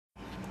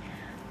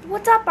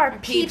What's up, our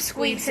peeps,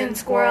 squeaks, and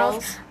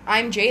squirrels?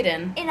 I'm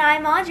Jaden. And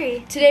I'm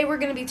Audrey. Today we're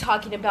going to be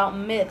talking about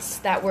myths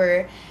that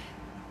were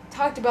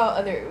talked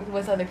about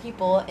with other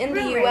people in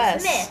the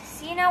U.S.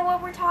 Myths. You know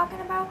what we're talking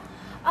about?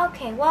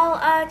 Okay,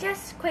 well,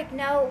 just a quick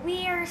note.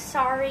 We are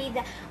sorry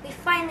that we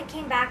finally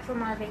came back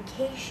from our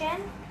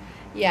vacation.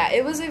 Yeah,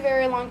 it was a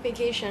very long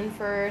vacation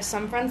for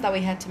some friends that we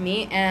had to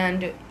meet,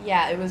 and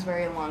yeah, it was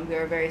very long. We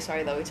were very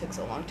sorry that we took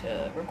so long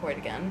to record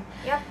again.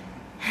 Yep.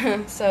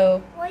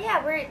 So. Well,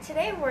 yeah,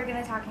 today we're going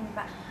to talking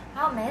about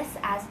myths,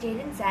 as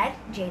Jaden said.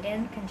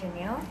 Jaden,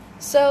 continue.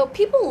 So,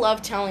 people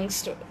love telling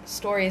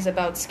stories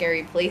about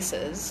scary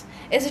places.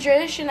 It's a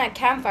tradition at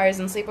campfires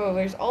and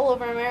sleepovers all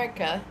over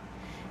America.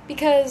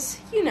 Because,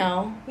 you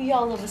know, we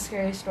all love a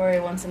scary story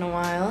once in a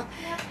while.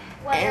 Yep.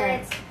 Whether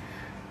it's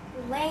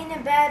laying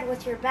in bed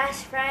with your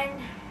best friend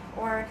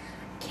or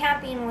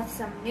camping with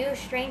some new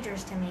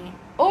strangers to meet.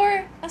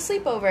 Or a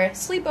sleepover.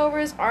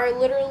 Sleepovers are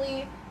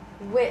literally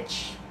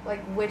witch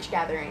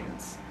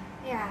gatherings.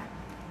 Yeah.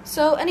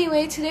 So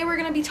anyway, today we're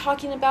going to be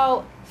talking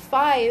about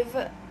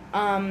 5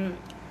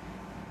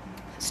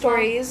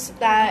 stories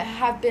that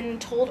have been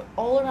told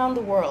all around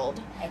the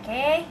world.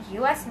 AKA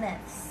U.S.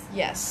 myths.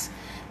 Yes.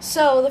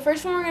 So the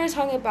first one we're going to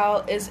talk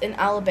about is in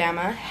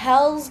Alabama,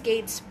 Hell's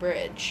Gates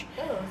Bridge.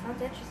 Ooh,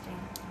 sounds interesting.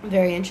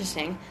 Very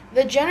interesting.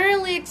 The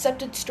generally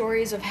accepted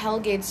stories of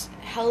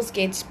Hell's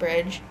Gates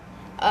Bridge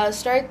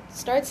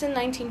starts in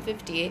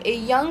 1950. A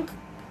young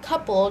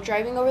couple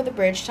driving over the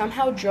bridge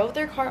somehow drove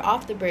their car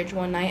off the bridge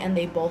one night and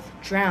they both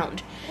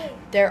drowned. Wait.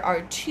 There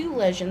are 2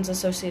 legends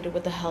associated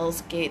with the Hell's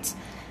Gates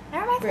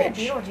That reminds Bridge.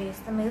 me of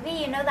Beetlejuice, the movie.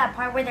 You know that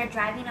part where they're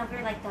driving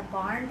over, like, the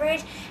barn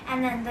bridge,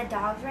 and then the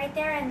dog's right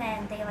there, and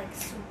then they, like,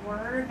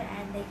 swerve,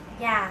 and they,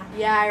 yeah.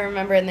 Yeah, I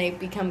remember, and they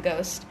become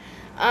ghosts.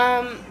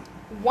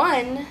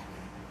 One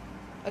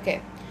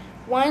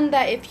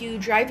that if you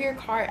drive your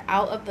car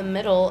out of the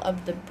middle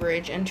of the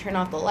bridge and turn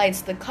off the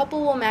lights, the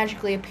couple will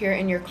magically appear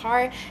in your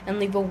car and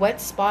leave a wet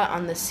spot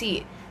on the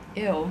seat.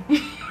 Ew.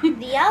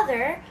 The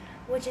other,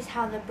 which is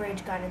how the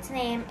bridge got its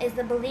name, is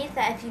the belief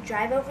that if you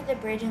drive over the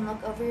bridge and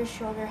look over your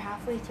shoulder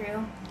halfway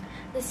through,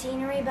 the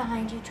scenery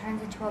behind you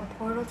turns into a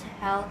portal to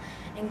hell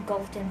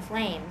engulfed in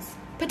flames.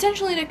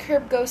 Potentially to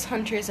curb ghost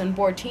hunters and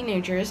bored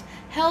teenagers,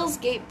 Hell's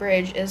Gate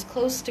Bridge is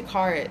closed to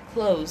cars,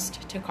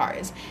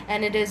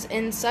 and it is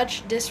in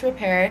such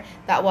disrepair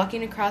that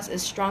walking across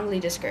is strongly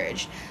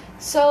discouraged.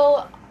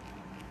 So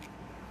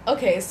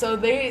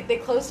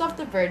they closed off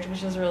the bridge,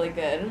 which is really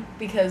good,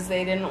 because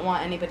they didn't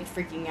want anybody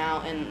freaking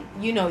out, and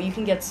you know, you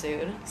can get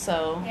sued.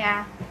 So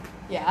Yeah.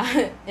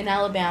 In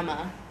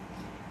Alabama,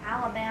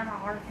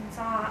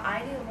 Arkansas.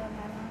 I do love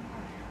Alabama.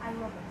 I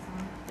love that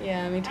song.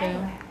 yeah, me too.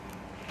 Anyway.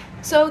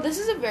 So this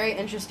is a very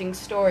interesting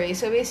story.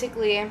 So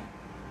basically,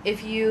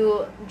 if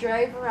you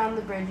drive around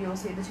the bridge, you will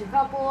see the 2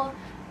 couple,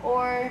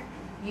 or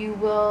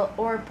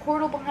a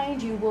portal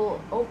behind you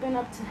will open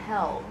up to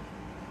hell,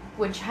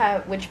 which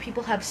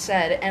people have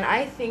said, and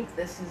I think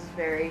this is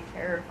very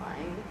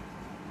terrifying.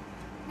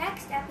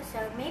 Next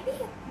episode, maybe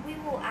we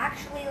will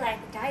actually, like,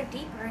 dive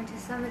deeper into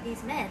some of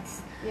these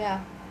myths. Yeah,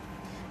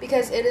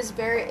 because it is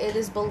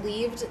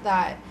believed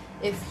that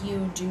if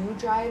you do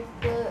drive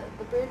the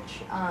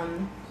bridge,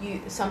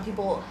 some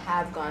people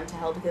have gone to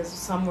hell because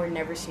some were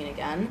never seen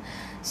again.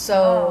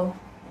 So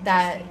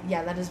that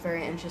is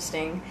very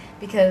interesting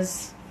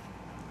because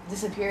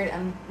disappeared,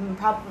 and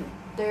probably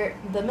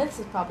the myth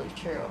is probably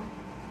true.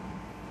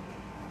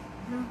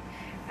 Mm-hmm.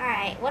 All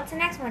right, what's the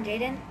next one,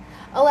 Jaden?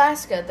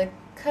 Alaska, the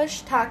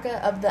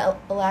Kushtaka of the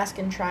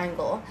Alaskan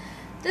Triangle.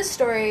 This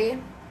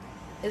story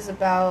is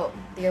about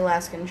the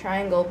Alaskan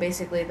Triangle,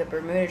 basically the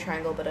Bermuda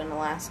Triangle, but in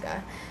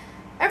Alaska.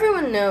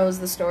 Everyone knows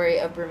the story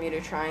of Bermuda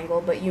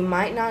Triangle, but you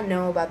might not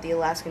know about the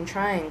Alaskan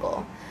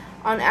Triangle.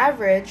 On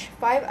average,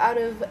 5 out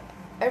of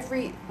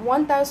every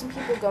 1,000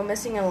 people go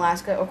missing in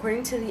Alaska,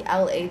 according to the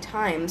LA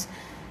Times.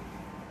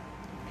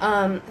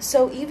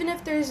 So even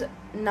if there's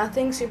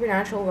nothing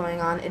supernatural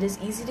going on, it is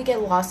easy to get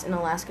lost in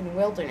Alaskan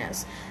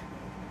wilderness.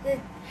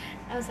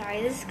 I'm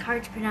sorry, this is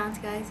hard to pronounce,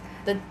 guys.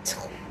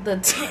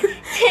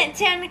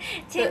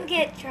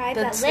 Tlingit tribe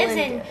that lives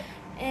in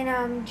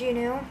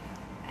Juneau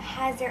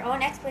has their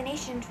own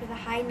explanation for the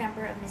high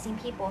number of missing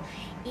people.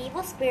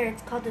 Evil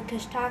spirits called the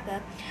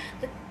Kushtaka.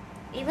 The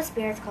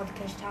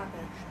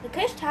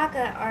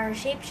Kushtaka are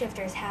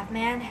shapeshifters, half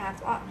man,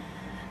 half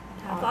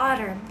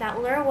otter,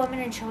 that lure women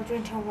and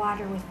children to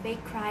water with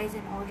fake cries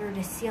in order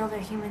to seal their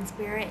human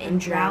spirit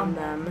and drown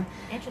them.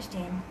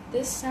 Interesting.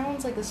 This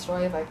sounds like a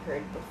story I've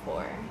heard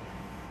before.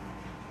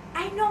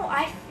 I know,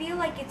 I feel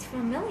like it's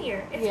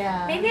familiar.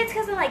 Maybe it's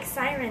because of, like,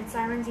 sirens.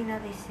 Sirens, you know,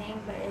 they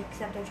sing, but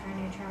except they're trying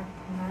to attract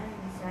men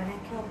instead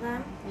and kill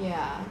them.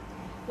 Yeah.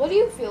 What do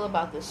you feel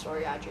about this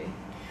story, Audrey?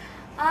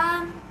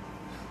 Well,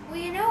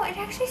 you know, it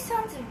actually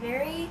sounds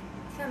very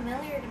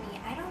familiar to me.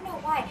 I don't know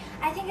why.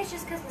 I think it's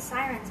just because of the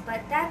sirens,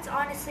 but that's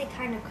honestly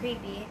kind of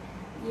creepy.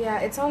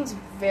 Yeah, it sounds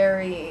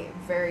very,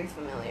 very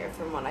familiar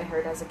from what I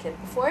heard as a kid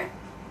before.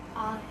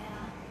 Oh,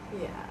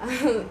 yeah.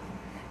 Yeah.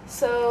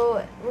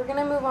 So, we're going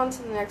to move on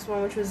to the next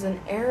one, which was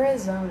in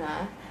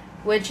Arizona.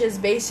 which is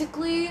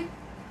basically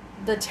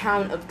the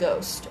town of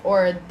Ghost,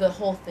 or the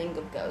whole thing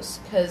of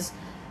Ghost, because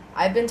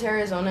I've been to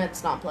Arizona,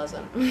 it's not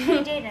pleasant.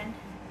 Hey, Jaden.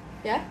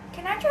 Yeah?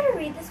 Can I try to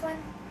read this one?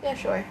 Yeah,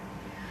 sure.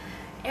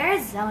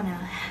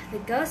 Arizona, the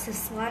ghost of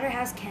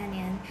Slaughterhouse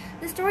Canyon.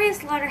 The story of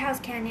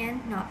Slaughterhouse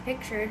Canyon, not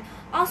pictured,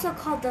 also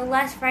called the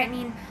less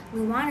frightening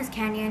Luanas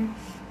Canyon,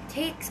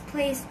 takes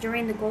place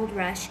during the gold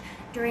rush.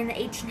 During the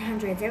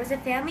 1800s, there was a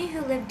family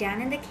who lived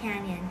down in the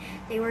canyon.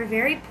 They were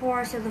very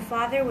poor, so the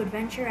father would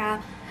venture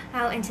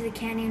out into the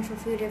canyon for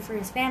food for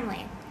his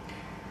family.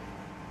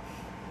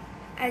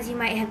 As you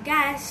might have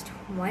guessed,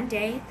 one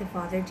day the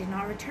father did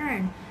not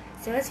return,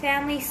 so his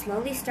family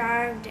slowly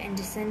starved and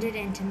descended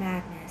into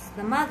madness.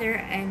 The mother,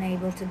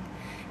 unable to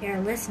bear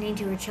listening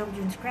to her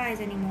children's cries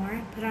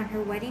anymore, put on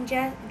her wedding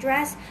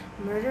dress,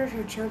 murdered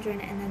her children,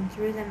 and then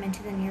threw them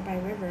into the nearby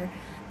river.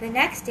 The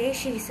next day,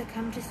 she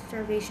succumbed to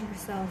starvation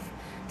herself.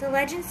 The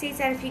legend states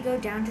that if you go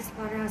down to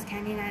Slaughterhouse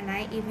Canyon at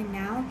night, even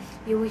now,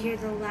 you will hear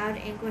the loud,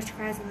 anguished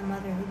cries of the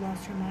mother who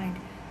lost her mind.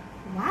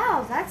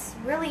 Wow, that's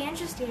really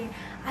interesting.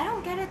 I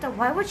don't get it though.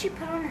 Why would she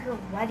put on her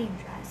wedding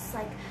dress?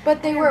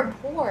 But they were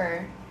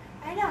poor.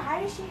 I know. How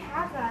did she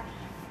have that?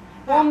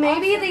 Well,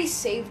 maybe they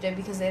saved it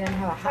because they didn't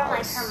have a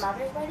house. From her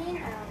mother's wedding?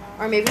 I don't know.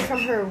 Or maybe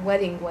from her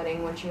wedding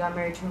when she got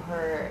married to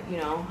her,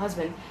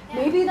 husband. Yeah.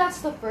 Maybe that's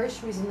the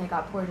first reason they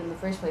got poor in the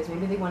first place.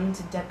 Maybe they went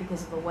into debt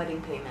because of the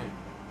wedding payment.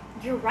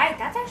 You're right.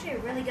 That's actually a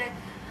really good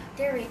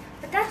theory.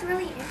 But that's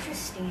really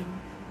interesting.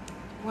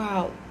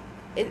 Wow.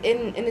 And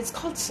it's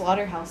called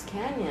Slaughterhouse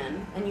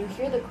Canyon, and you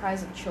hear the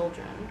cries of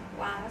children.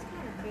 Wow, that's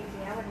kind of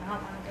crazy. I would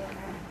not want to go there.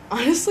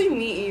 Honestly,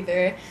 me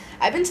either.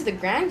 I've been to the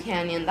Grand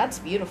Canyon. That's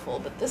beautiful,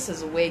 but this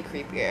is way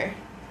creepier.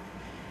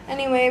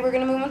 Anyway, we're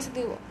gonna move on to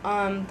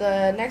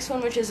the next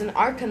one, which is in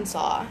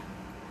Arkansas.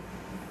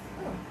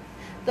 Oh.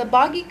 The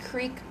Boggy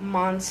Creek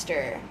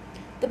Monster.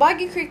 The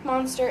Boggy Creek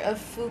Monster of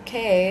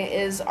Fouquet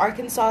is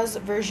Arkansas's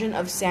version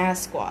of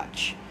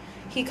Sasquatch.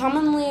 He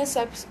commonly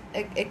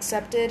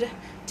accepted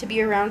to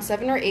be around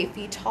 7 or 8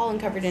 feet tall and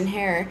covered in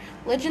hair.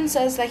 Legend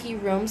says that he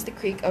roams the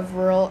creek of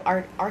rural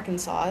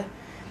Arkansas.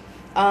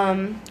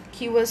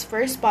 He was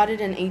first spotted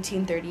in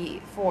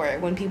 1834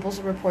 when people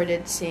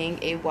reported seeing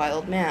a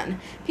wild man.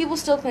 People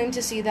still claim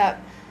to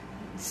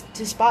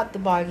spot the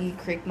Boggy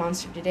Creek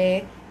Monster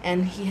today,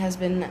 and he has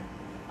been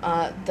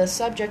the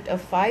subject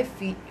of 5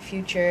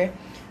 future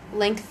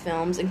length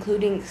films,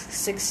 including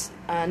 6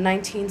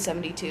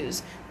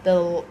 1972's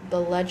The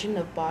Legend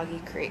of Boggy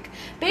Creek.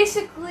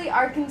 Basically,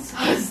 Arkansas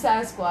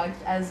Sasquatch,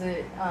 as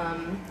it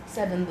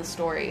said in the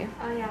story.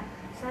 Oh, yeah.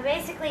 So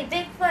basically,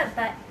 Bigfoot,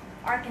 but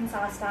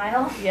Arkansas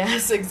style.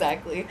 Yes,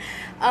 exactly.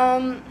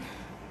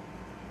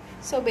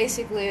 So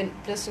basically,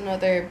 just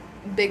another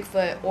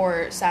Bigfoot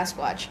or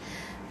Sasquatch.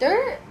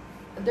 There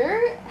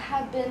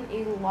have been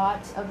a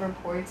lot of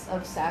reports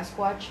of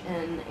Sasquatch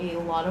in a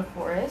lot of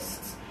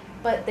forests,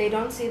 but they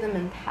don't see them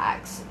in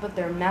packs, but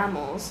they're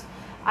mammals.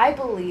 I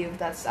believe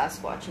that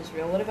Sasquatch is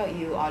real. What about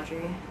you,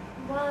 Audrey?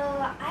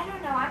 Well, I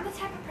don't know. I'm the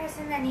type of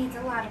person that needs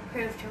a lot of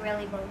proof to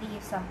really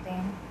believe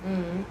something.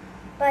 Mm.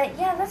 But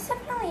yeah, that's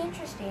definitely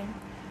interesting.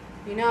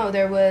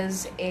 There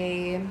was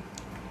there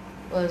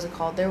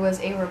was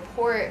a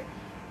report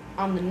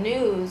on the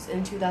news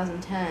in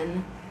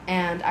 2010,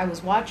 and I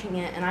was watching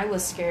it, and I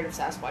was scared of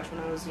Sasquatch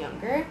when I was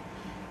younger,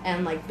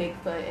 and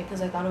Bigfoot,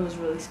 because I thought it was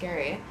really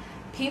scary.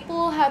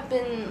 People have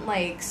been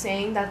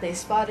saying that they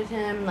spotted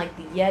him, the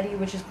Yeti,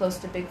 which is close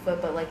to Bigfoot,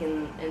 but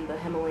in the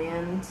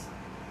Himalayas.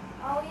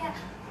 Oh yeah.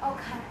 Oh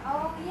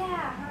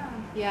yeah. Huh.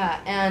 Yeah,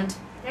 and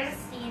there's a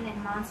scene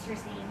in Monsters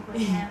Inc.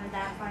 with him, and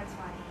that part's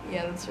funny.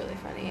 Yeah, that's really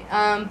funny.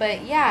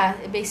 But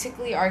yeah,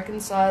 basically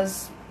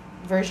Arkansas's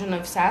version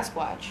of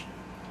Sasquatch.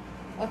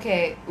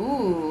 Okay,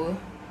 ooh,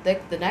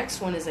 the next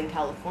one is in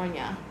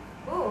California.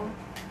 Ooh.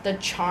 The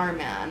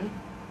Charman.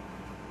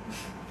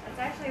 That's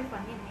actually a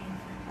funny name.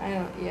 I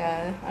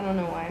don't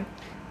know why.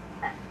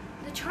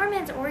 The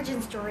Charman's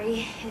origin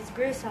story is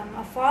gruesome.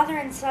 A father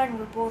and son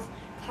were both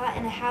caught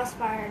in a house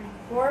fire and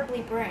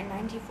horribly burnt in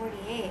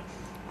 1948.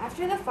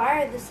 After the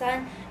fire, the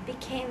son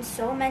became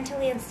so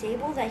mentally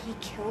unstable that he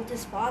killed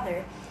his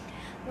father.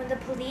 When the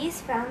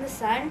police found the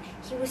son,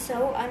 he was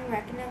so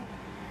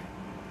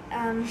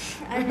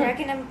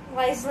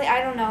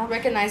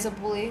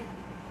recognizably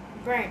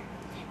burnt.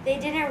 They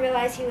didn't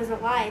realize he was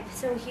alive,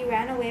 so he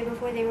ran away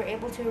before they were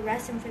able to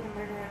arrest him for the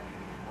murder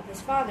of his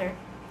father.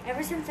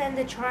 Ever since then,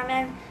 the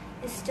Charman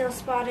is still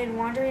spotted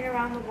wandering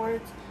around the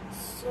woods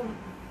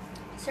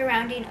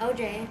surrounding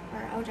Ojai,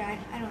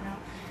 I don't know,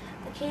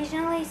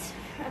 occasionally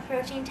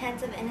approaching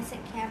tents of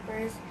innocent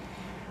campers,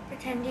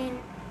 pretending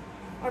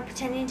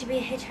to be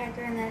a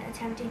hitchhiker and then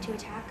attempting to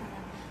attack them.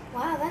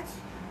 Wow, that's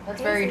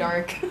crazy. Very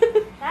dark.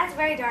 That's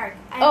very dark.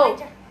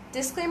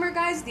 Disclaimer,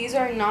 guys, these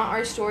are not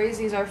our stories.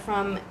 These are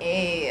from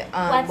a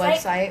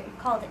website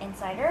called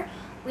Insider.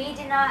 We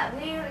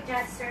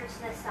just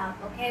searched this up,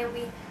 okay?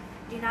 We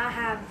do not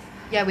have...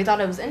 Yeah, we thought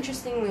it was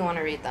interesting. We want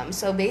to read them.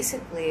 So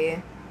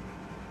basically,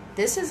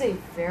 this is a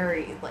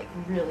very,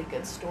 really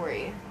good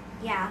story.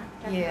 Yeah,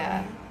 definitely.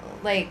 Yeah.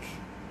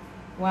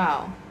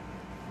 Wow.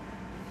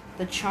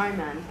 The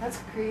Charman. That's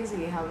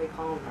crazy how they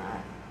call him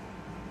that.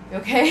 You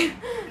okay?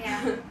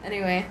 Yeah.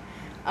 Anyway,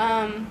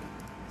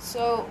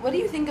 so what do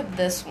you think of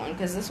this one?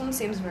 Because this one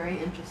seems very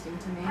interesting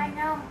to me. I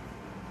know.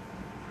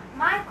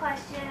 My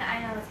question,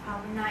 I know it's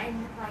probably not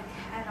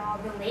at all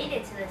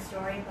related to this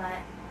story, but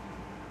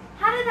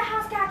how did the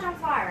house catch on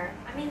fire?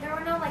 I mean, there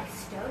were no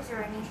stoves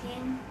or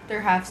anything.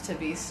 There has to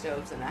be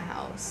stoves in a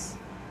house.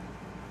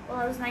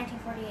 Well, it was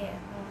 1948.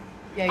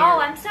 Yeah.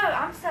 I'm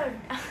so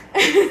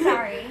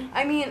sorry.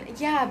 I mean,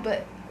 yeah,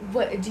 but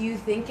what do you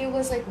think it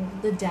was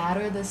the dad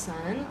or the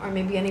son or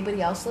maybe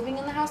anybody else living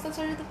in the house that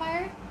started the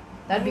fire?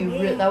 That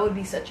would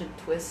be such a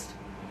twist.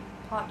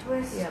 Plot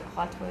twist. Yeah,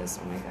 plot twist.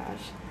 Oh my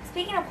gosh.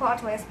 Speaking of plot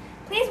twist,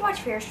 please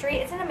watch Fear Street.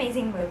 It's an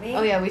amazing movie.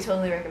 Oh yeah, we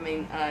totally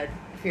recommend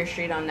Fear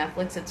Street on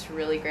Netflix. It's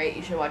really great.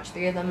 You should watch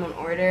 3 of them in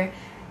order,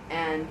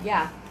 and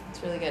yeah,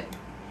 it's really good.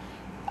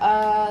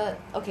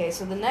 Okay,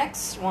 so the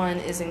next one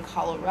is in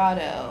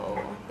Colorado.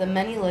 The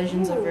Many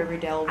Legends of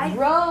Riverdale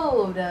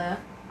Road.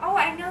 Oh,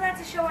 I know that's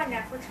a show on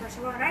Netflix, first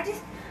of all, and I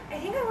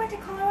think I went to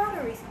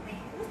Colorado recently.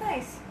 It was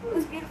nice. It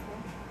was beautiful.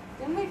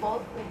 Didn't we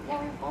both? Yeah,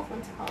 we both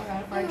went to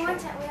Colorado for We went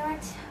to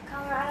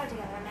Colorado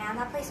together, man.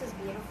 That place was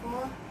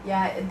beautiful.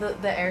 Yeah,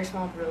 the air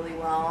smelled really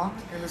well.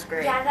 It was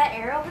great. Yeah, that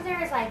air over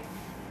there is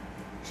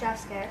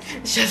chef's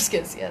kiss. Chef's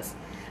kiss, yes.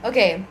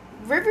 Okay,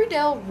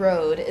 Riverdale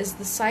Road is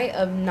the site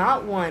of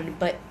not one,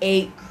 but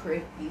 8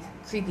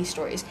 creepy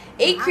stories.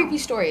 8 Wow. creepy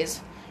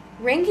stories.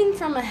 Ranging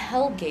from a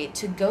hell gate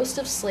to ghosts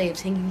of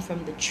slaves hanging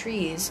from the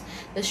trees,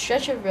 the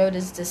stretch of road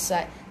is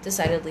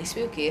decidedly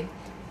spooky.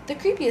 The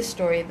creepiest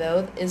story,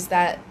 though, is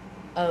that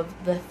of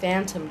the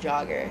Phantom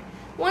Jogger.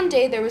 One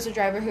day, there was a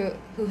driver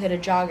who hit a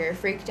jogger,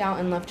 freaked out,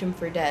 and left him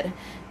for dead.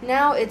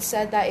 Now, it's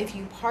said that if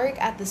you park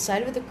at the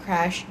site of the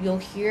crash, you'll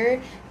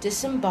hear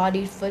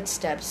disembodied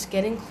footsteps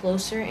getting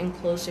closer and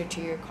closer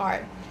to your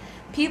car.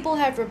 People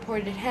have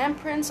reported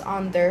handprints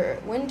on their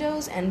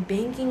windows and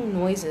banging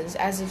noises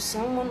as if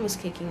someone was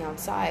kicking the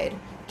outside.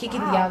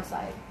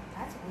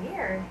 That's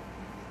weird.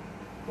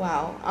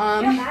 Wow.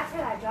 I feel bad for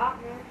that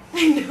jogger.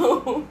 I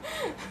know.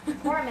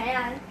 Poor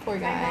man. Poor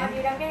guy. I know,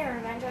 dude, I'm getting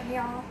revenge on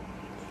y'all.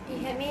 He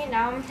hit me, and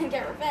now I'm gonna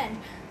get revenge.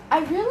 I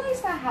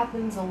realize that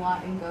happens a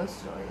lot in ghost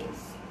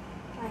stories.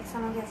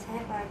 Someone gets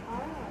hit by a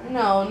car? Or?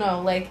 No,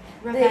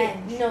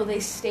 Revenge. They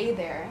stay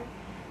there.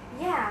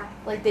 Yeah.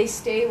 They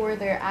stay where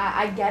they're at.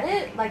 I get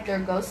it, they're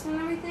ghosts and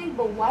everything,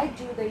 but why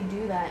do they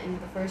do that in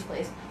the first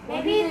place?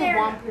 Why do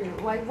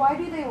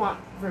they want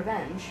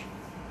revenge?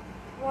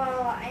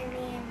 Well, I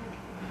mean,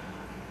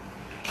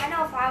 I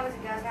know if I was a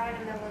ghost, I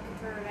wouldn't have been looking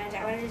for revenge.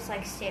 I would have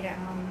just stayed at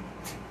home.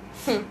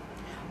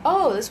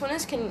 Oh, this one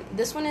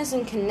is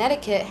in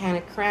Connecticut,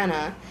 Hannah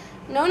Cranna.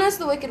 Known as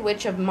the Wicked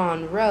Witch of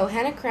Monroe,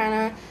 Hannah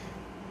Cranna,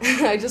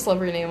 I just love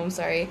her name, I'm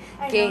sorry,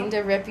 gained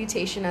a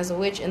reputation as a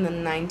witch in the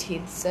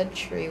 19th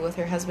century when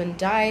her husband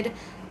died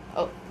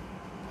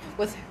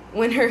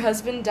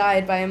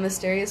by a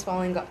mysterious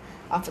falling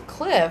off a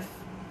cliff.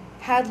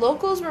 Had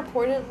locals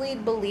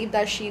reportedly believed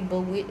that she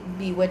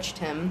bewitched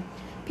him.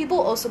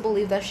 People also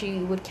believed that she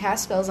would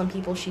cast spells on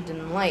people she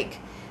didn't like.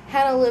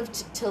 Hannah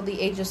lived till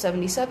the age of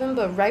 77,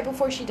 but right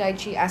before she died,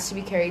 she asked to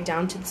be carried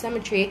down to the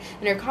cemetery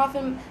in her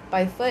coffin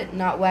by foot,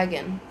 not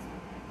wagon.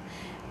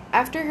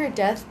 After her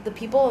death, the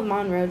people of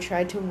Monroe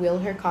tried to wheel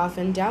her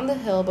coffin down the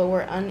hill, but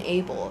were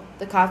unable.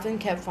 The coffin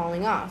kept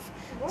falling off,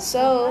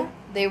 so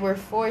they were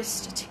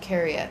forced to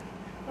carry it.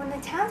 When the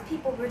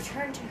townspeople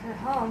returned to her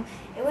home,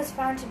 it was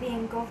found to be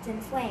engulfed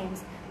in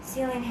flames,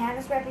 sealing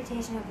Hannah's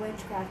reputation of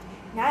witchcraft.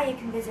 Now you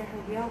can visit her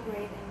real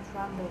grave in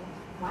Trumbull.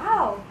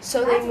 Wow.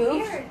 So that's they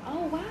moved? Weird.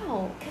 Oh,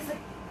 wow. Because it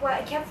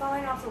kept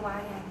falling off the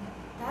wagon.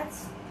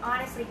 That's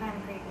honestly kind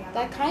of creepy.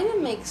 That kind of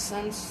makes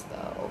sense,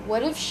 though.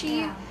 What if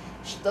she... Yeah.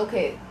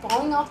 Okay,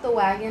 falling off the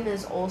wagon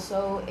is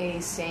also a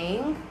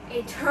saying.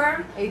 A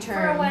term. A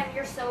term. For when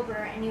you're sober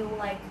and you,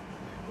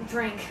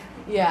 drink.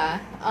 Yeah.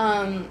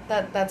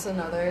 That's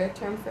another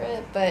term for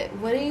it. But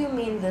what do you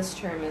mean this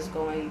term is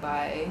going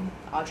by,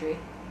 Audrey?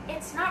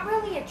 It's not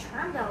really a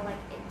term, though.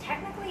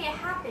 Technically it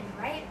happened,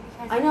 right?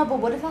 Because I know, but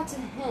what if that's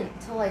a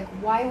hint to,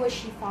 why was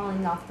she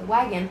falling off the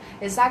wagon?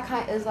 Is that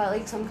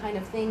some kind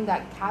of thing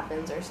that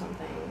happens or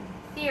something?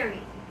 Theory.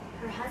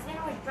 Her husband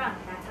was drunk.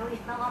 That's how he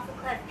fell off the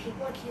cliff.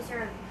 People accused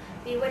her of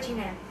bewitching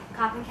him.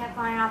 Coffin kept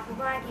flying off the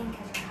wagon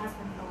because her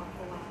husband fell off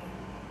the wagon.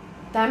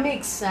 That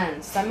makes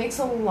sense. That makes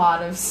a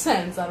lot of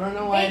sense. I don't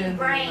know why I didn't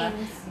think of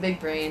that. Big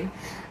brain.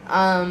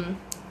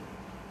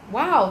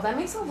 Wow, that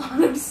makes a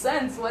lot of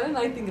sense. Why didn't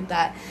I think of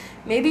that?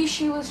 Maybe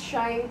she was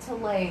trying to,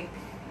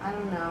 I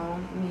don't know,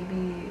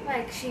 maybe...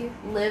 she...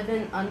 live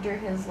in under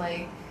his,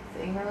 thing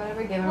or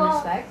whatever, give him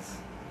respect?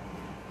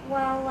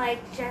 Well,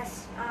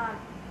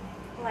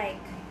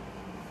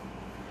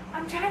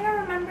 I'm trying to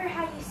remember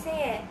how you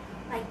say it.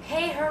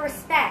 Pay her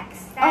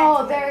respects.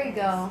 That's there you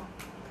go.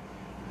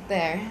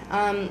 There.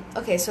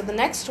 Okay, so the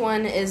next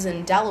one is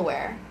in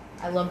Delaware.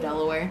 I love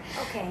Delaware.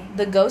 Okay.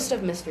 The Ghost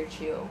of Mr.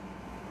 Chew.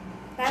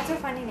 That's a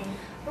funny name.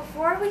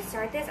 Before we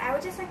start this, I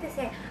would just like to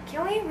say,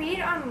 can we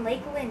read on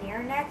Lake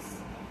Lanier next?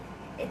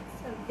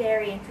 it's a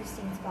very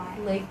interesting spot.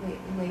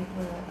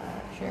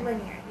 Sure.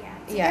 Lanier, yeah.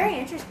 It's Yeah. very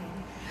interesting.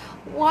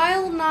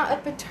 While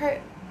not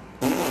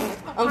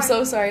I'm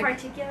so sorry.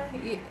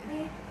 Particularly?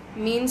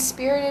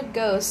 Mean-spirited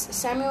ghost,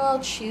 Samuel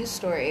Chu's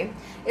story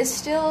is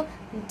still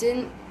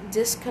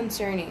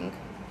disconcerting.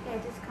 Yeah,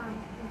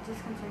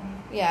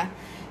 disconcerting. Yeah.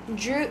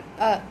 Drew.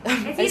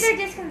 It's either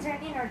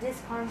disconcerting or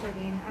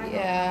disconcerting. I don't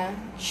know.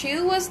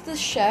 Chu was the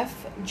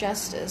Chief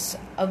Justice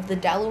of the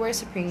Delaware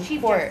Supreme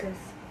Chief Court. Justice.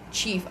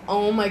 Chief.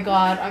 Oh my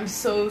God, I'm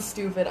so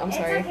stupid. I'm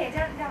sorry. It's okay.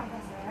 Don't mess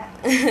with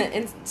that.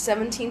 In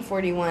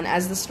 1741,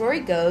 as the story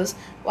goes,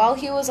 while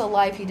he was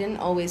alive, he didn't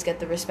always get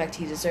the respect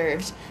he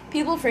deserved.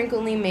 People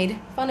frequently made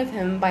fun of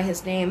him by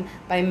his name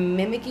by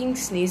mimicking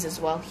sneezes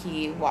while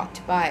he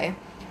walked by.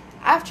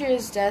 After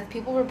his death,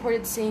 people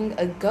reported seeing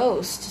a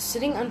ghost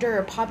sitting under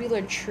a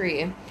poplar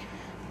tree.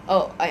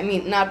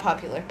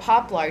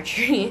 Poplar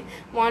tree,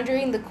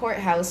 wandering the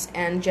courthouse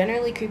and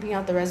generally creeping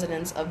out the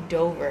residents of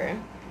Dover.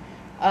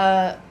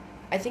 I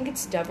think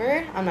it's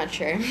Dover. I'm not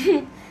sure.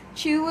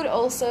 Chu would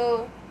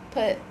also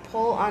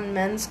pull on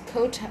men's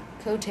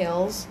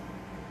coattails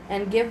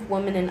and give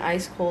women a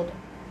cold,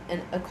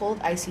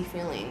 icy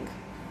feeling.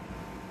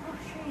 Oh,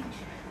 strange.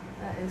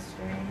 That is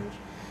strange.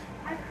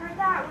 I've heard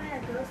that when a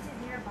ghost is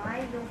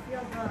nearby, you'll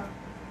feel the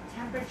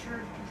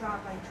temperature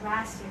drop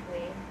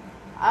drastically.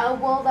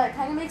 Well, that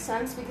kind of makes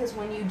sense because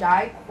when you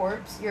die,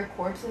 your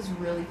corpse is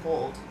really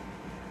cold.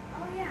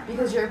 Oh yeah.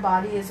 Because your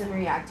body isn't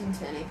reacting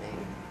to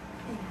anything.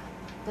 Yeah.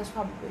 That's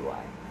probably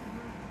why.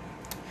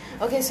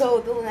 Okay,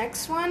 so the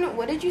next one,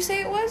 what did you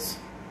say it was?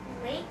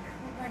 Lake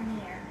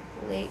Lanier.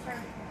 Lake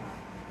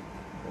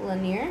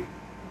Lanier?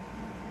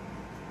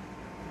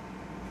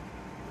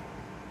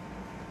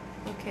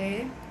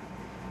 Okay.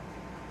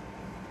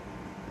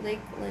 Lake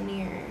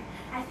Lanier.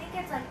 I think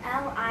it's Linear.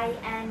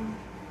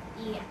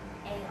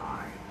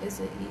 Is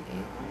it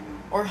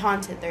E-A-R? Or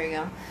haunted, there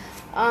you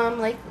go.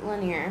 Lake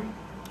Lanier.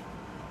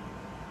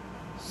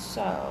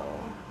 So,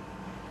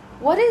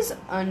 what is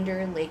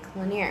under Lake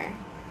Lanier?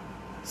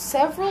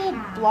 Several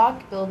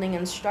block building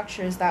and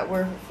structures that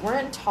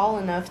weren't tall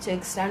enough to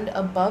extend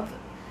above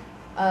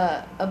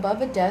a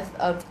depth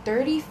of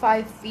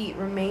 35 feet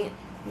remain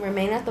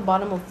at the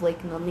bottom of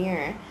Lake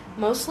Lanier,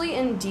 mostly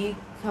in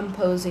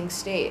decomposing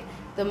state.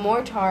 The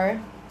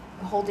mortar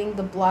holding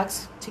the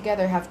blocks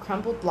together have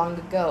crumbled long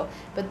ago,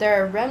 but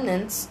there are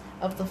remnants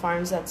of the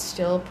farms that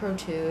still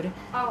protrude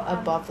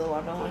above the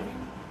water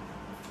line.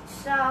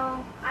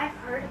 So, I've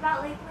heard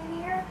about Lake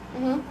Lanier.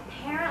 Mm-hmm.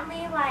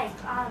 Apparently,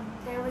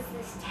 there was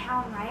this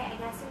town, right? I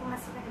guess it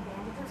must have been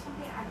abandoned or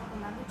something. I don't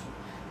remember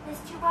this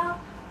too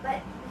well.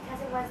 But because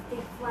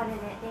they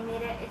flooded it. They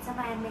made it's a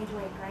man-made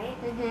lake, right?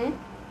 Mm-hmm.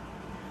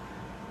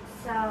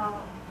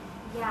 So,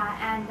 yeah,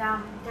 and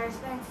there's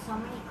been so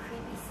many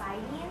creepy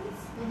sightings.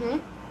 Mm-hmm.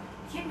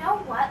 Do you know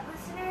what,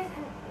 listeners?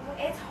 And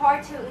it's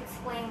hard to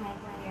explain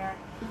Lake Lanier.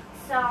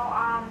 So,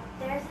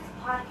 there's this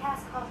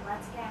podcast called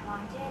Let's Get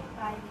Haunted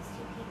by these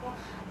two people.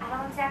 I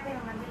don't exactly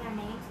remember their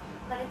names,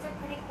 but it's a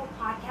pretty cool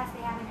podcast.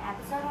 They have an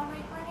episode on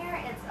Lake Lanier.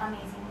 It's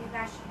amazing. You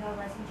guys should go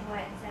listen to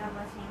it instead of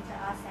listening to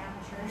us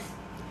amateurs.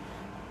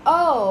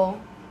 Oh,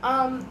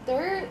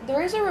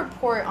 there is a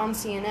report on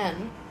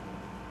CNN.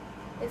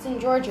 It's in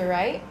Georgia,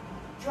 right?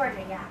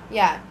 Georgia, yeah.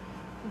 Yeah.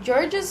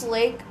 Georgia's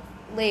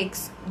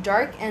lake's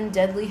dark and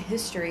deadly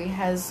history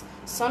has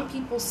some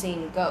people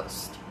seeing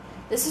ghosts.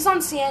 This is on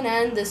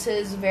CNN. This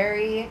is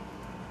valid.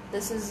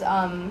 This is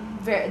CNN.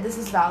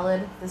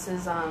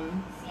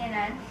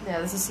 Yeah,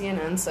 this is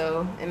CNN,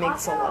 so it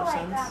makes also, a lot of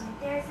sense.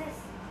 There's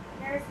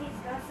these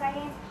ghost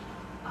sightings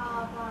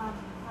of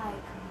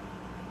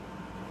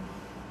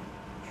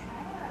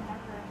trying to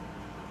remember.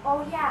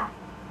 Oh yeah.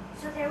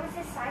 So there was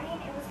this sighting.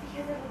 It was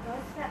because of a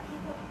ghost that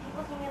people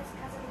think it's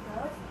because of a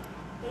ghost.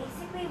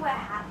 Basically, what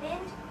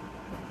happened?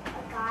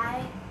 A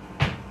guy.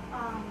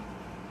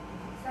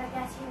 So I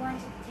guess he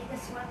wanted to take a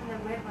swim in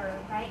the river,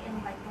 right, in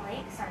the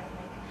lake,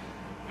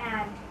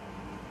 and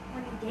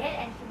when he did,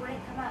 and he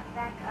wouldn't come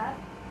back up,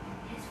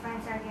 his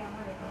friends started getting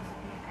really close.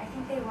 I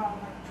think they were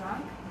all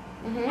drunk.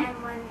 Mm-hmm. And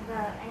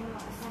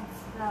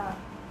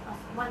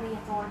when the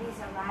authorities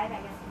arrived,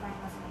 I guess the friend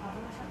must have called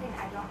him or something.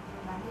 I don't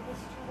remember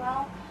this too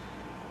well,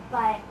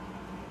 but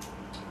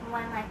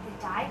when the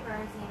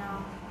divers,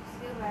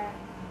 scuba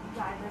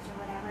divers or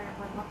whatever,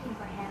 were looking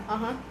for him,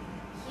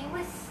 he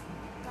was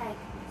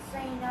so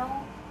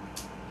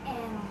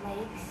in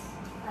lakes,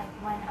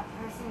 when a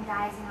person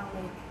dies in a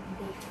lake,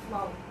 they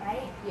float,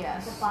 right?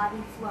 Yes. The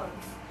body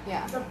floats.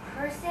 Yeah. The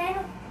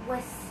person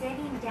was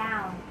sitting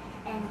down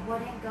and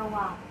wouldn't go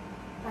up.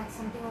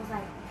 Something was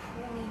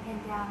pulling him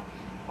down.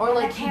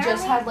 Or And he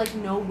just had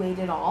no weight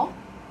at all.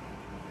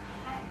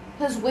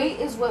 Because weight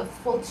is what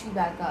floats you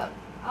back up.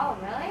 Oh,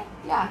 really?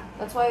 Yeah.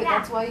 That's why. Yeah.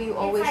 That's why you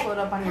always float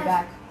up on your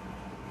back.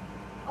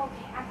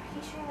 Okay, I'm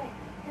pretty sure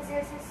because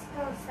there's this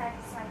ghost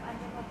that's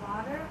under the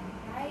water,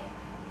 right?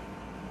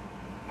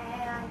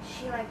 And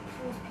she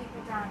pulls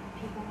people down,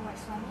 people who are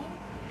swimming.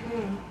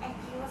 Mm. And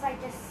he was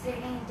just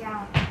sitting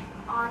down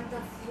on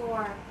the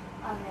floor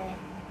of it.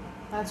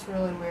 That's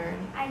really weird.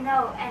 I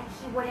know, and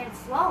he wouldn't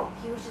float.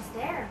 He was just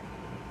there.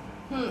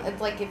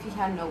 It's like if he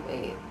had no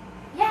weight.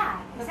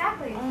 Yeah,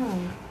 exactly.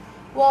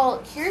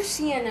 Well, here's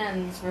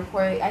CNN's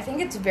report. I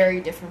think it's very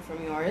different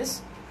from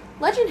yours.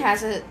 Legend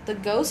has it the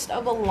ghost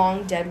of a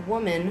long dead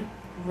woman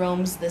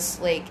roams this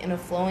lake in a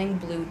flowing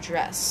blue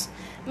dress.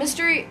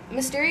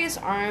 Mysterious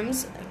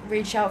arms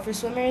reach out for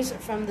swimmers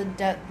from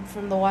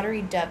the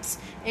watery depths.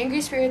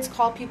 Angry spirits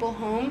call people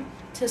home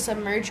to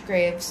submerged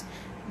graves.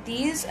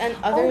 These and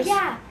others. Oh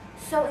yeah.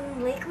 So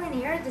in Lake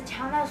Lanier, the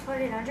town that was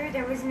flooded under,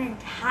 there was an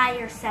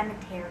entire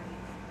cemetery.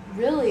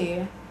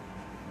 Really?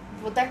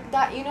 Well,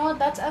 that you know what?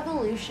 That's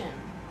evolution.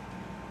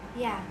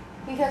 Yeah.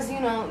 Because you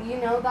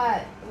know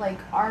that like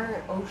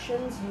our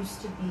oceans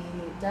used to be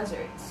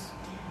deserts.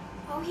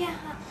 Oh yeah,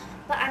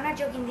 but I'm not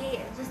joking.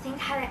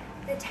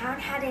 The town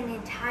had an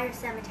entire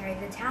cemetery.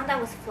 The town that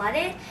was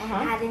flooded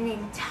had an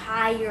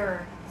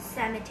entire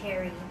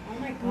cemetery. Oh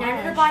my gosh. None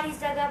of the bodies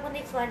dug up when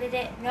they flooded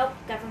it. Nope,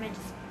 government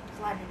just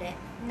flooded it.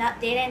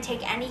 They didn't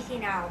take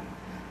anything out.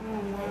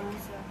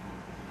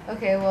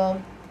 Okay,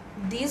 well,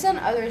 these and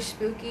other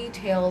spooky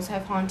tales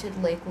have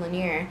haunted Lake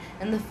Lanier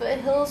and the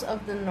foothills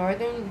of the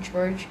northern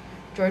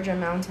Georgia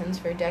mountains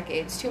for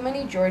decades. Too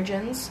Many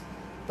Georgians,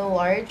 the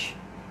large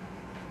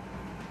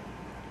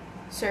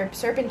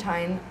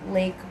Serpentine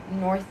Lake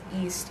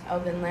northeast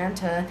of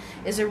Atlanta,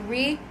 is a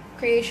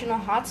recreational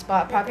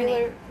hotspot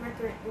popular.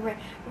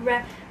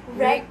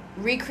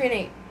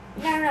 Recreate.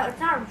 No, it's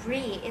not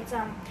it's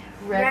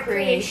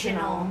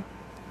recreational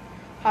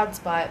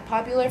hotspot,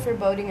 popular for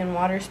boating and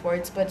water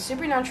sports, but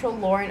supernatural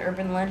lore and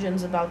urban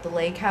legends about the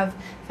lake have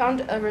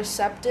found a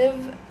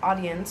receptive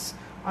audience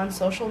on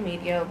social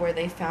media where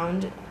they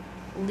found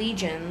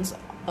legions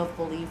of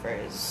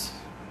believers.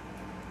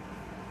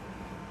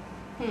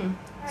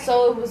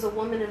 So it was a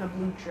woman in a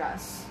blue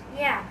dress.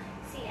 Yeah.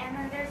 See, and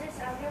then there's this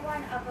other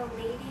one of a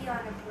lady on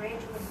a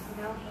bridge with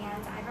no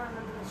hands. I don't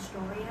remember the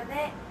story of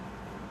it.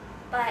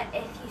 But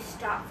if you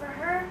stop for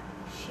her,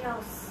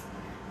 she'll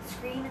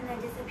scream and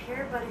then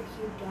disappear. But if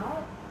you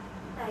don't,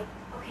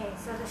 okay,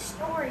 so the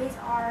stories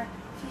are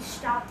if you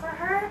stop for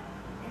her,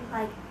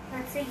 and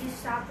let's say you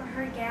stop for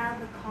her, get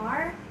out of the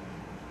car,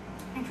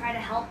 and try to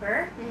help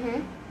her,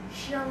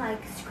 she'll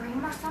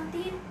scream or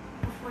something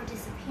before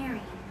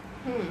disappearing.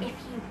 If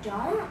you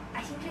don't,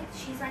 I think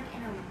she's in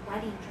a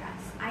wedding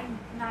dress. I'm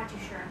not too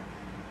sure.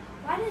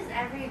 Why does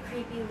every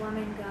creepy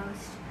woman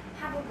ghost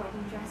have a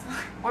wedding dress on?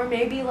 Or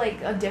maybe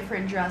a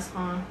different dress,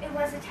 huh? It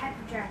was a type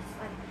of dress.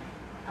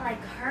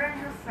 Like her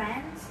and her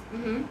friends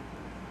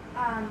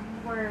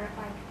were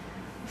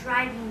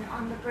driving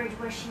on the bridge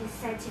where she is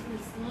said to be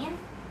seen,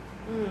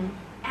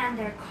 and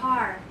their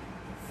car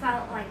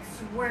felt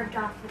swerved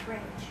off the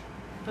bridge.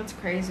 That's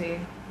crazy.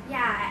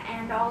 Yeah,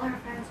 and all her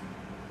friends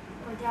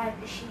were dead.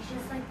 She's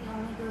just the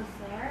only ghost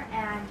there,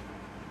 and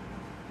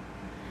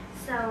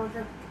so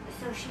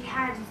she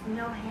has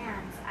no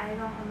hands. I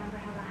don't remember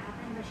how that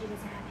happened, but she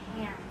doesn't have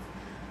hands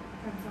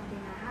from something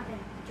that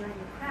happened during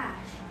the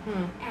crash.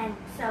 And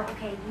so,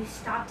 okay, you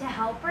stop to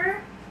help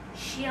her,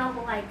 she'll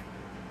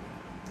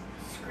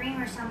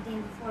scream or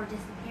something before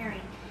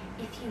disappearing.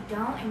 If you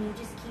don't and you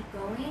just keep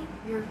going,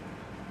 you're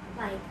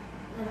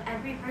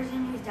every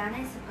person who's done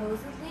it,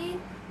 supposedly,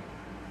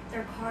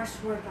 their car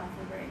swerved off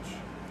the bridge.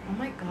 Oh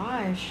my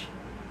gosh.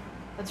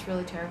 That's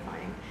really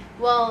terrifying.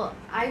 Well,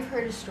 I've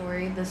heard a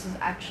story. This is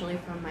actually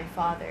from my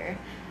father.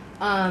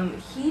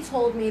 He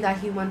told me that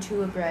he went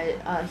to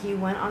he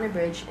went on a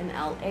bridge in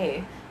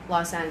LA,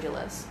 Los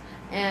Angeles,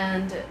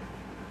 and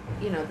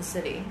the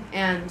city.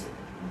 And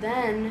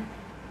then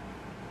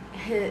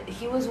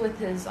he was with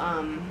his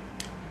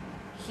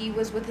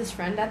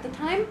friend at the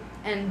time,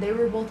 and they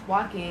were both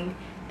walking,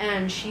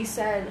 and she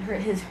said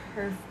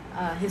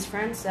his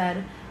friend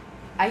said,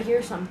 "I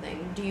hear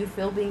something. Do you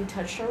feel being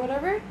touched or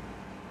whatever?"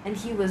 And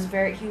he was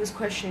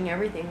questioning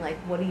everything,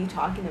 what are you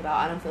talking about?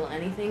 I don't feel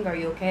anything. Are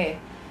you okay?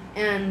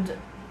 And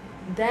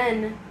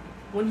then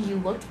when he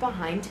looked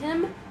behind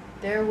him,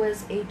 there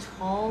was a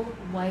tall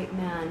white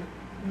man,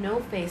 no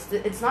face.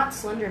 It's not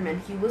Slenderman.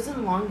 He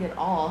wasn't long at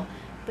all,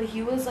 but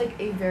he was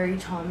a very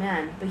tall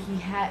man. But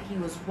he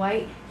was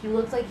white. He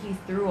looked like he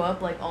threw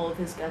up all of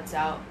his guts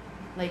out.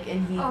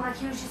 And he... Oh,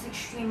 he was just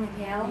extremely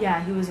pale?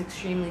 Yeah, he was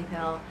extremely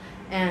pale.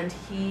 And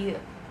he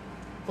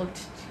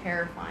looked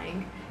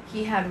terrifying.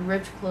 He had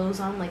ripped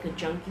clothes on like a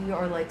junkie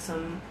or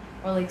some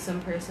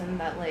person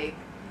that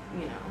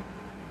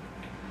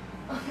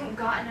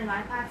got in an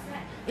eye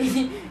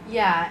accident?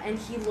 Yeah, and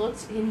he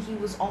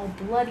was all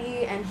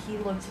bloody and he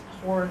looked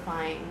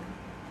horrifying.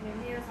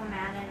 Maybe it was a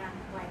man in a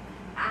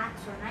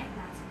axe or knife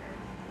massacre.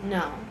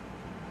 No.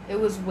 It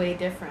was way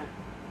different.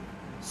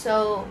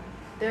 So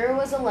there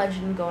was a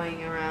legend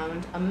going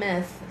around, a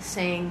myth,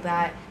 saying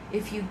that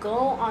if you go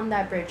on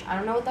that bridge, I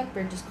don't know what that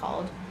bridge is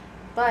called,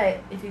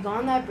 but if you go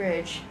on that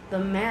bridge, the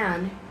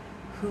man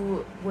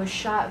who was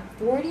shot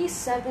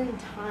 47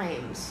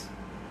 times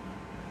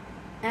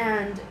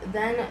and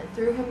then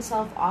threw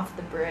himself off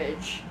the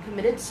bridge,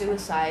 committed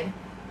suicide,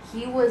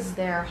 he was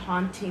there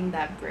haunting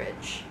that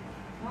bridge.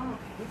 Oh,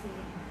 crazy.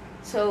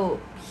 So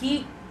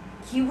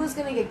he was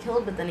gonna get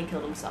killed, but then he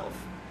killed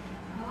himself.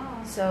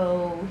 Oh.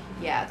 So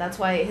yeah, that's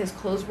why his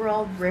clothes were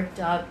all ripped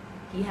up.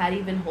 He had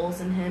even holes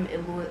in him.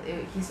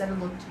 He said it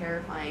looked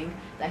terrifying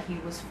that he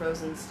was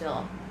frozen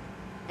still.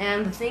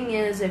 And the thing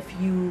is, if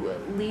you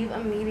leave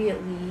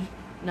immediately,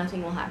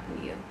 nothing will happen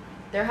to you.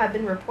 There have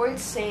been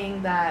reports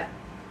saying that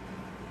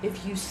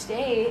if you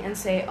stay and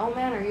say, "Oh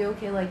man, are you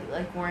okay?"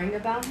 like worrying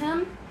about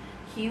him,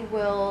 he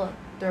will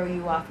throw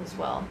you off as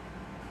well.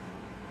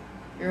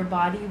 Your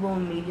body will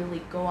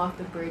immediately go off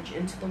the bridge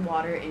into the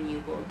water and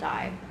you will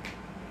die.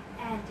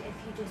 And if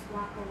you just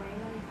walk away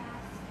really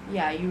fast?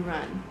 Yeah, you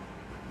run.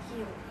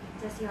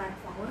 Does he like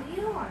follow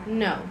you or?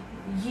 No.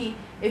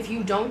 If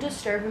you don't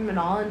disturb him at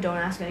all and don't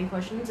ask any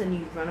questions and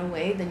you run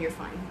away, then you're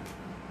fine.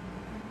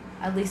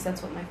 At least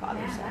that's what my father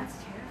Yeah, said. that's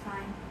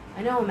terrifying.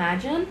 I know,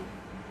 imagine.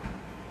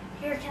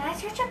 Here, can I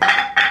search up?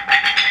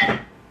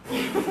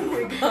 Oh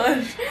my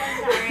gosh.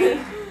 I'm sorry.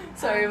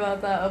 Sorry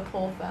about that. A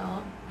pole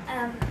fell.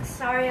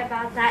 Sorry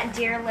about that,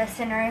 dear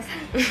listeners.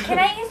 Can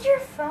I use your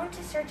phone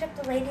to search up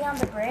the lady on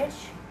the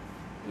bridge?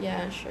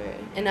 Yeah, sure.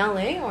 In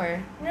LA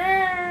or? No.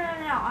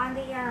 On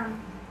the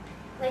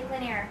Lake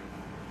Lanier.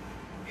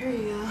 Here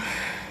you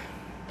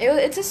go.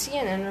 It's a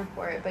CNN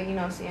report, but you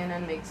know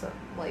CNN makes up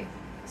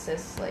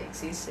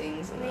sees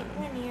things and Lake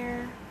then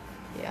Lanier.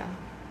 yeah.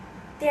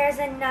 There's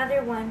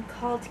another one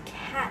called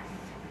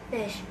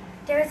catfish.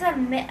 There's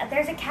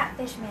a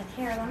catfish myth.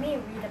 Here, let me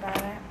read about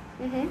it.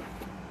 Mhm.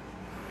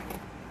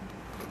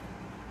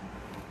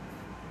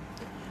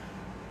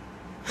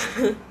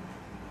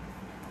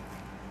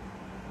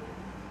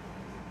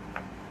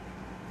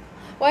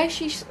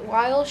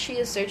 While she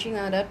is searching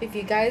that up, if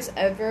you guys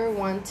ever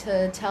want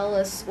to tell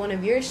us one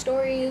of your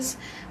stories,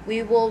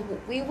 we will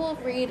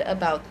read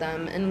about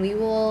them and we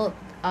will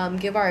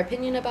give our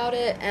opinion about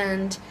it,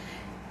 and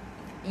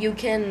you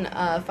can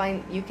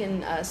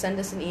send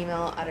us an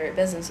email at our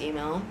business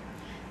email,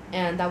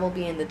 and that will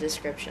be in the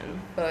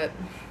description. But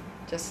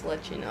just to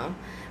let you know,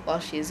 while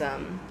she's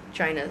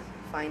trying to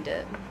find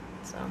it,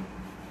 so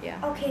yeah.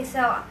 Okay,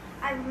 so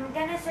I'm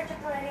gonna search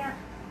up the lady on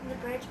the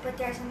bridge, but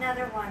there's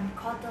another one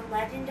called The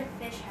Legend of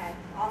Fishhead,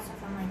 also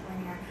from Lake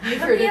Lanier.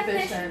 I've heard of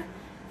Fishhead.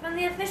 From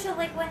the official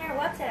Lake Lanier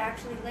website,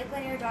 actually,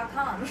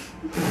 lakelanier.com.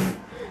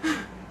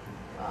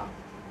 Wow.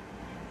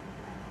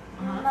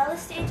 Mella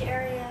Stage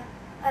area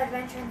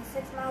adventure in the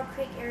 6 Mile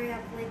Creek area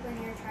of Lake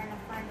Lanier trying to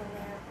find a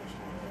lair of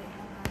Fishhead. Wait,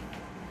 hang on.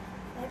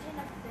 Legend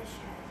of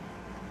Fishhead.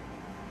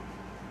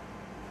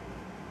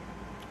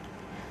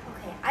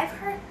 Okay,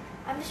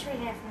 I'm just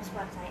reading it from this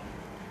website.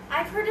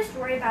 I've heard a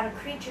story about a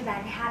creature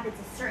that inhabits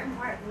a certain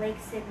part of Lake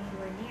Sydney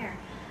Lanier.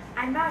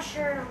 I'm not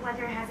sure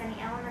whether it has any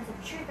elements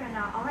of truth or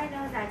not. All I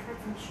know is that I've heard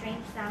some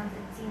strange sounds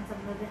and seen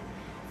some movement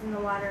in the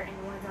water and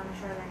the ones on the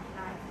shore that I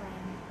cannot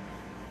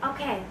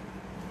explain.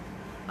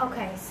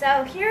 Okay,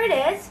 so here it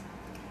is.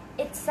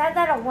 It said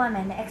that a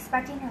woman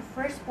expecting her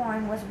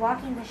firstborn was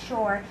walking the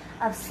shore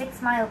of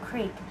 6 Mile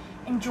Creek,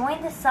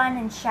 enjoying the sun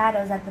and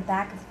shadows at the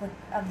back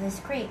of this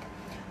creek,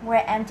 where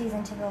it empties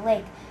into the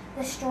lake.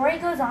 The story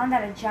goes on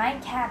that a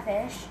giant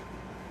catfish,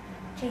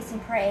 chasing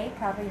prey,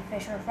 probably a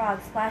fish or a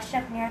frog, splashed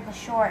up near the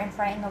shore and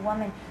frightened the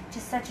woman to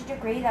such a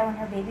degree that when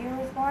her baby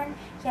was born,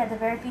 he had the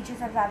very features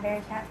of that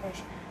very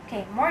catfish.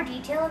 Okay, more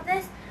detail of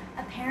this.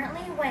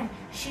 Apparently, when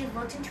she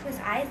looked into his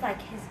eyes,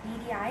 like his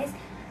beady eyes,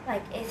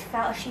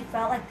 she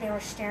felt like they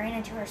were staring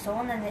into her soul,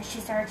 and then she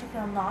started to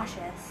feel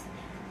nauseous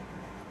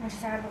when she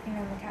started looking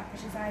in the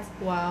catfish's eyes.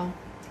 Wow.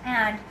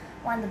 And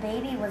when the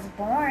baby was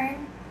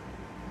born,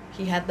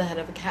 He had the head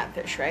of a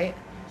catfish, right?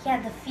 he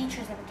had the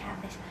features of a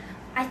catfish.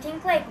 I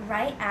think, like,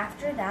 right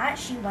after that,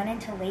 she went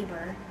into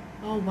labor.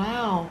 Oh,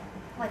 wow.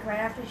 Like, right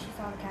after she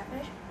saw the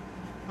catfish.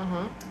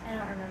 Uh-huh. I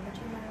don't remember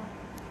too well.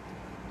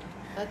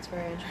 That's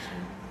very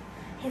interesting.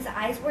 His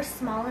eyes were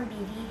small and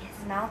beady.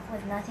 His mouth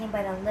was nothing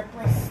but a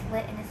lipless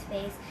slit in his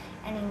face,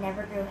 and he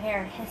never grew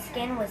hair. His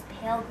skin was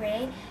pale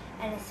gray,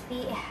 and his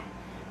feet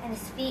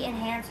and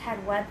hands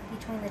had webs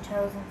between the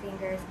toes and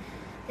fingers.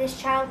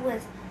 This child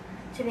was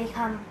to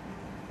become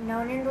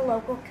known in the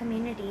local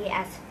community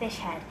as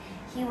Fishhead.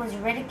 He was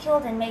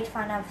ridiculed and made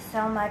fun of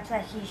so much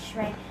that he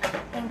shrank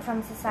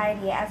from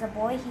society. As a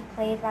boy, he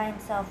played by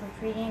himself,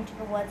 retreating into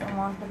the woods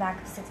along the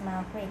back of 6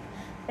 Mile Creek,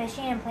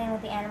 fishing and playing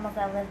with the animals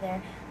that lived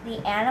there.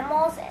 The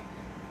animals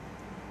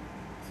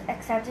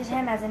accepted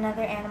him as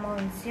another animal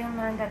and soon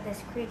learned that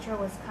this creature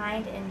was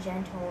kind and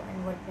gentle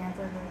and would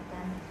never hurt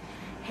them.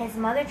 His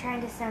mother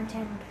tried to send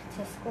him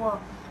to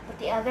school,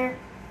 but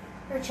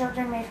her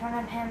children made fun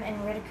of him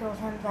and ridiculed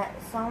him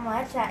so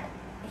much that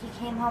he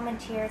came home in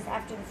tears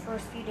after the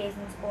first few days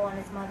in school, and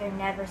his mother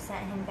never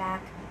sent him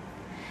back.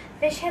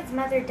 Fishhead's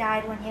mother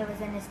died when he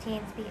was in his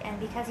teens, and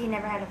because he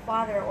never had a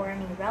father or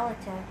any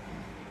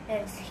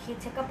relatives, he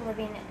took up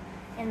living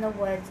in the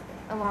woods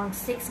along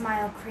 6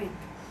 Mile Creek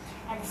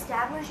and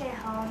established a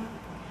home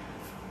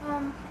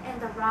in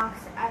the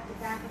rocks at the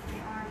back of the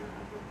arm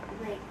of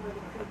the lake where the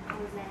creek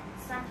goes in.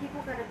 Some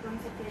people got a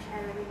glimpse of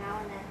Fishhead every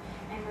now and then,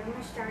 and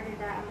rumors started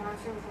that a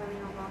monster was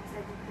living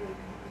alongside the creek.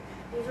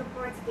 These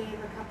reports gave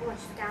a couple of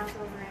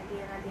scoundrels an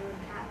idea that they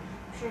would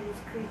capture this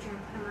creature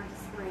and put him on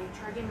display,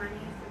 charging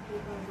money for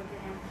people who look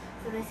at him.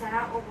 So they set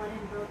out a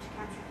wooden boat to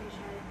capture fish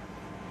at it.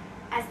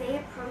 As they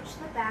approached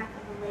the back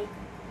of a lake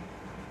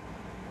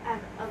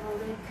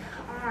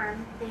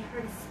arm, they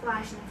heard a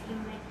splash, and a few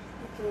minutes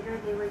later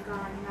they were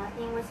gone.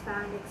 Nothing was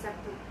found except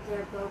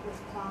their boat with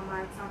claw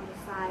marks on the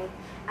side,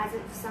 as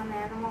if some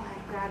animal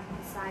had grabbed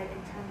the side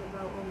and turned the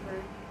boat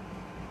over.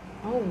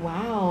 Oh,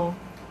 wow.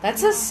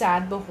 That's a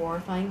sad but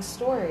horrifying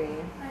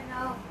story. I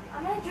know.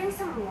 I'm gonna drink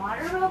some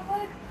water real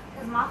quick,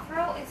 because my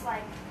throat is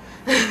like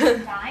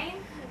dying.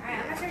 Alright,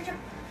 I'm gonna search up.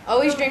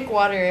 Always drink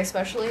water,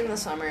 especially in the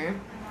summer. I know.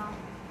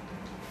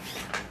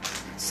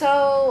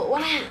 So,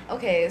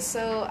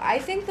 so I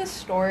think the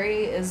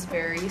story is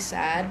very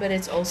sad, but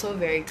it's also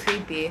very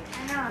creepy.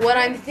 I know. What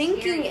I'm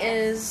thinking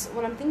is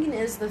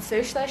the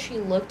fish that she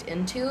looked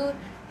into,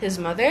 his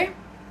mother,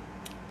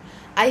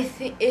 I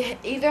think it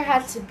either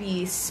had to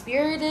be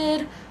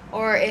spirited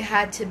or it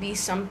had to be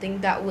something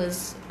that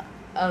was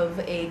of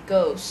a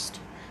ghost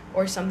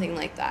or something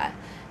like that.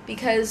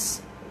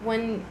 Because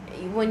when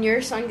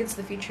your son gets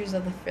the features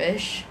of the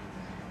fish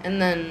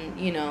and then,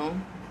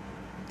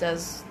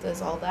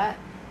 does all that,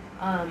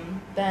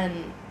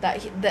 then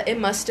that it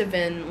must have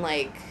been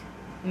like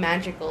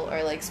magical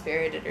or like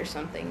spirited or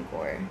something,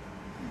 or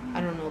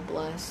I don't know,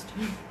 blessed.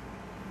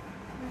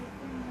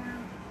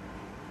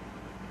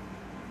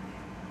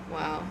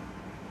 Wow.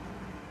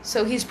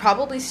 So he's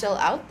probably still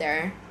out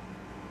there.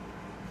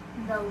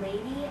 The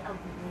Lady of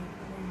Lake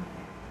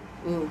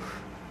Linde.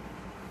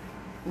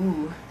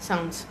 Ooh,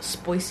 sounds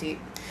spicy.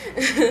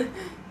 The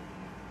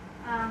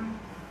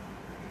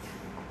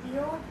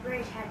old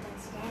bridge had been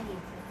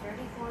standing for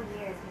 34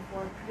 years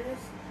before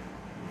crews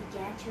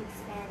began to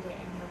expand it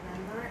in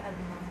November of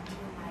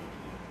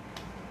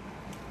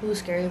 1990. Ooh,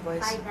 scary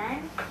voice. By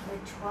then, the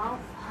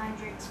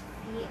 1,200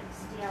 feet of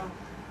steel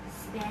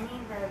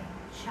spanning the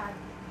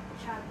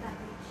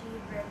Chattahoochee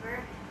River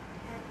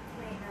had...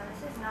 Wait, no,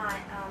 this is not...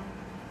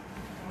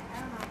 I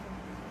don't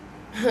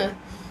know.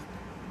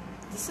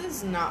 This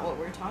is not what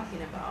we're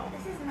talking about.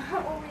 This is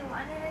not what we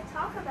wanted to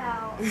talk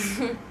about.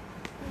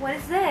 What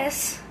is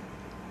this?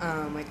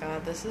 Oh my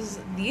god,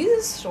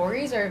 these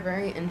stories are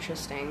very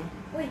interesting.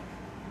 Wait.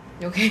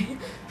 Okay.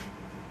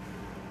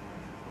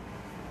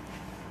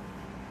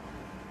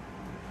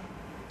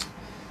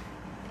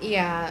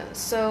 Yeah,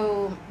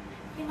 so...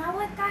 You know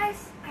what,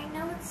 guys? I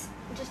know it's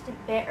just a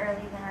bit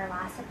early than our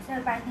last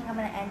episode, but I think I'm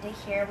going to end it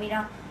here.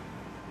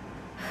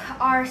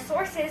 Our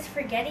sources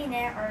for getting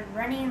it are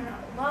running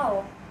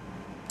low.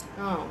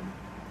 Oh.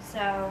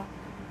 So...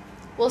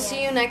 We'll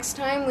see you next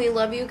time. We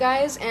love you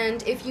guys.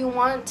 And if you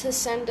want to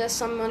send us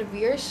some of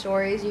your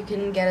stories, you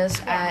can get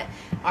us at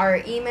our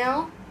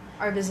email,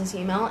 our business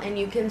email, and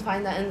you can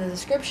find that in the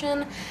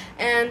description.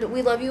 And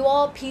we love you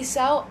all. Peace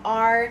out.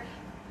 Our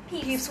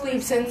peeps,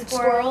 weeps, and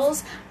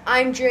squirrels.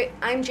 I'm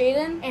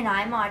Jaden. And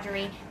I'm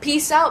Audrey.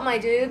 Peace out, my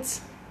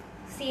dudes.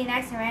 See you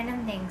next in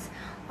Random Things.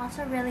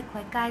 Also, really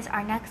quick, guys,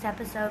 our next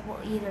episode will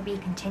either be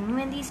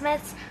continuing these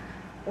myths,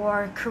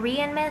 or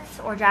Korean myths,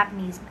 or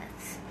Japanese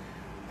myths.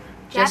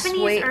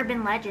 Japanese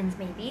urban legends,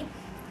 maybe.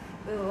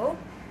 Ooh.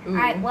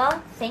 Alright,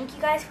 well, thank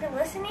you guys for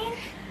listening.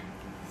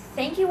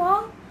 Thank you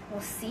all.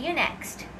 We'll see you next.